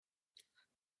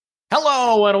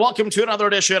Hello, and welcome to another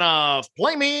edition of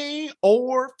Play Me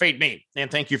or Fade Me.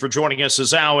 And thank you for joining us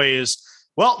as always.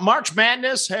 Well, March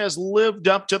Madness has lived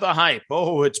up to the hype.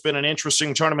 Oh, it's been an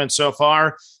interesting tournament so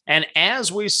far. And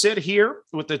as we sit here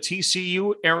with the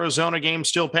TCU-Arizona game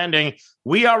still pending,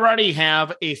 we already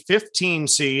have a 15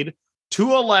 seed,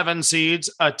 2 11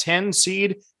 seeds, a 10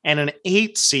 seed, and an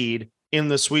 8 seed in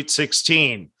the Sweet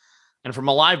 16. And from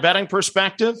a live betting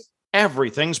perspective,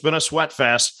 everything's been a sweat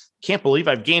fest. Can't believe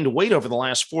I've gained weight over the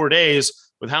last 4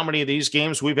 days with how many of these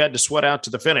games we've had to sweat out to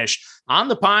the finish. On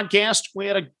the podcast, we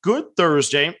had a good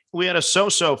Thursday. We had a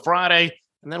so-so Friday,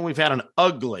 and then we've had an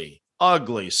ugly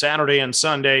Saturday and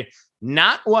Sunday.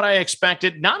 Not what I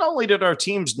expected. Not only did our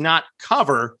teams not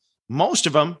cover, most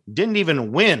of them didn't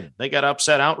even win. They got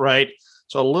upset outright.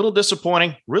 So a little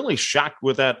disappointing. Really shocked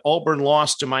with that Auburn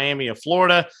loss to Miami of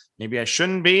Florida. Maybe I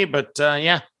shouldn't be, but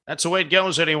yeah, that's the way it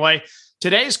goes anyway.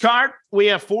 Today's card, we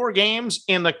have 4 games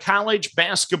in the College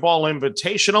Basketball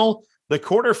Invitational. The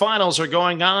quarterfinals are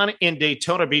going on in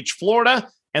Daytona Beach, Florida.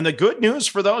 And the good news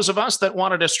for those of us that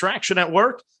want a distraction at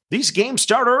work, these games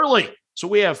start early. So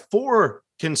we have 4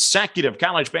 consecutive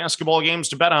college basketball games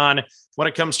to bet on when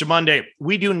it comes to Monday.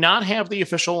 We do not have the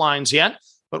official lines yet,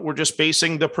 but we're just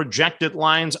basing the projected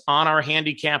lines on our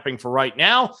handicapping for right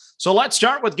now. So let's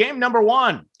start with game number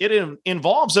 1. It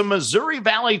involves a Missouri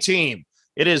Valley team.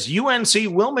 It is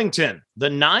UNC Wilmington, the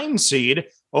 9 seed,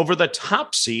 over the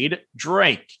top seed,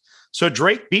 Drake. So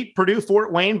Drake beat Purdue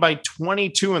Fort Wayne by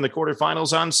 22 in the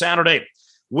quarterfinals on Saturday.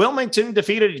 Wilmington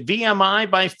defeated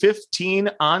VMI by 15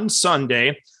 on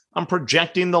Sunday. I'm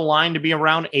projecting the line to be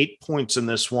around 8 points in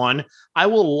this one. I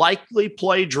will likely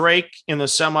play Drake in the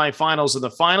semifinals and the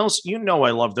finals. You know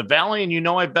I love the Valley, and you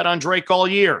know I bet on Drake all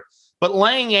year. But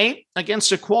laying 8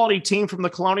 against a quality team from the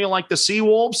Colonial like the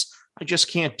Seawolves, I just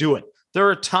can't do it.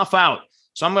 They're a tough out.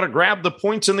 So I'm going to grab the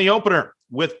points in the opener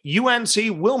with UNC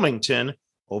Wilmington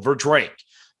over Drake.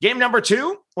 Game number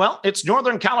 2, well, it's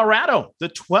Northern Colorado, the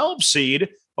 12 seed,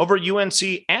 over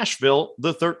UNC Asheville,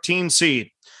 the 13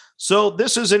 seed. So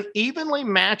this is an evenly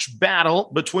matched battle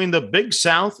between the Big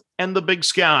South and the Big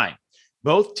Sky.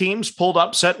 Both teams pulled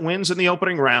upset wins in the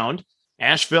opening round.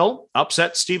 Asheville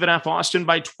upset Stephen F. Austin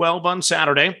by 12 on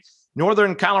Saturday.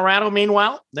 Northern Colorado,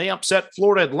 meanwhile, they upset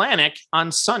Florida Atlantic on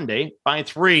Sunday by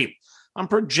 3. I'm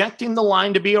projecting the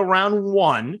line to be around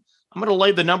 1. I'm going to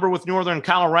lay the number with Northern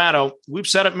Colorado. We've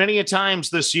said it many a times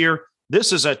this year.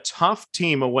 This is a tough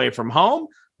team away from home.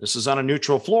 This is on a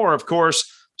neutral floor, of course.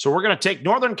 So we're going to take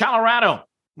Northern Colorado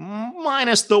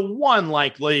minus the 1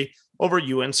 likely over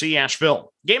UNC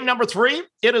Asheville. Game number 3,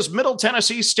 it is Middle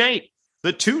Tennessee State,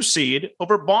 the 2 seed,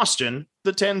 over Boston,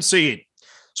 the 10 seed.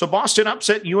 So Boston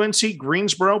upset UNC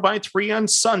Greensboro by 3 on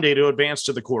Sunday to advance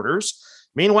to the quarters.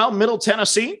 Meanwhile, Middle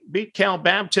Tennessee beat Cal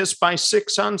Baptist by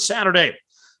 6 on Saturday.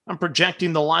 I'm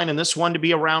projecting the line in this one to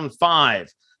be around 5.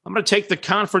 I'm going to take the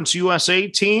Conference USA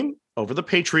team over the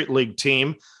Patriot League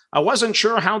team. I wasn't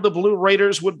sure how the Blue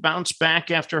Raiders would bounce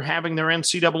back after having their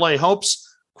NCAA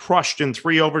hopes crushed in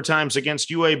 3 overtimes against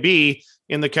UAB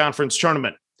in the conference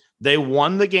tournament. They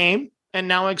won the game, and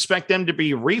now I expect them to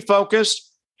be refocused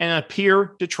and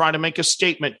appear to try to make a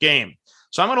statement game.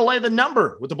 So I'm going to lay the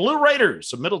number with the Blue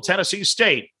Raiders of Middle Tennessee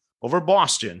State over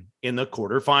Boston in the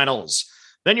quarterfinals.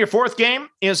 Then your 4th game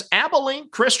is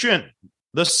Abilene Christian,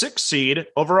 the 6 seed,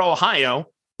 over Ohio,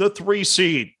 the 3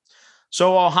 seed.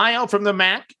 So Ohio from the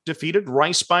MAC defeated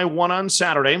Rice by 1 on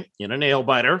Saturday in a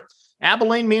nail-biter.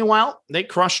 Abilene, meanwhile, they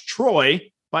crushed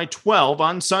Troy by 12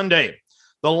 on Sunday.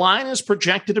 The line is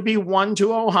projected to be 1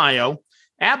 to Ohio.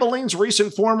 Abilene's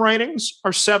recent form ratings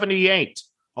are 78.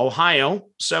 Ohio,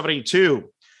 72.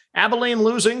 Abilene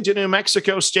losing to New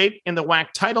Mexico State in the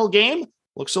WAC title game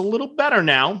looks a little better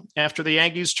now after the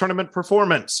Aggies tournament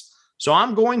performance. So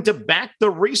I'm going to back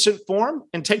the recent form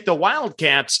and take the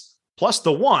Wildcats plus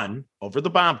the 1 over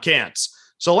the Bobcats.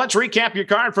 So let's recap your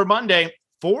card for Monday.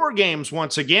 4 games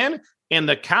once again in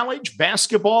the College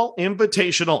Basketball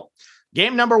Invitational.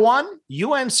 Game number 1,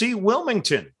 UNC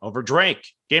Wilmington over Drake.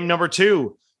 Game number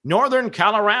 2, Northern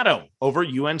Colorado over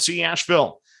UNC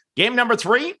Asheville. Game number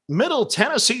 3, Middle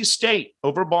Tennessee State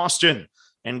over Boston.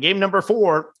 And game number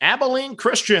 4, Abilene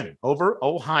Christian over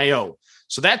Ohio.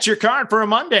 So that's your card for a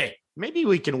Monday. Maybe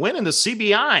we can win in the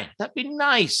CBI. That'd be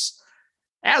nice.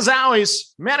 As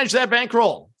always, manage that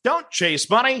bankroll. Don't chase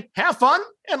money. Have fun,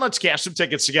 and let's cash some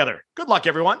tickets together. Good luck,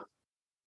 everyone.